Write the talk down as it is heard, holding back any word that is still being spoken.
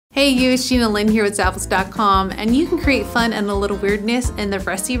Hey you, it's Gina Lynn here with Zappos.com, and you can create fun and a little weirdness in the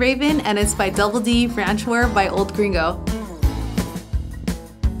Rusty Ravine, and it's by Double D Ranchwear by Old Gringo.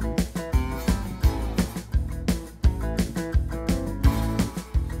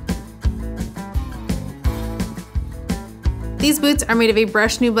 These boots are made of a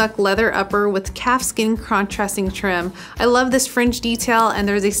brushed nubuck leather upper with calfskin contrasting trim. I love this fringe detail, and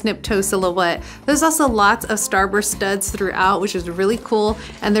there's a snip toe silhouette. There's also lots of starburst studs throughout, which is really cool,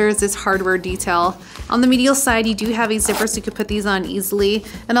 and there's this hardware detail. On the medial side, you do have a zipper so you can put these on easily,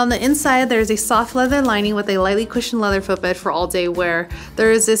 and on the inside there's a soft leather lining with a lightly cushioned leather footbed for all day wear.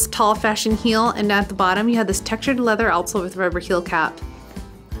 There is this tall fashion heel, and at the bottom you have this textured leather outsole with rubber heel cap.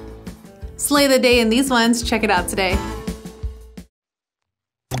 Slay the day in these ones, check it out today.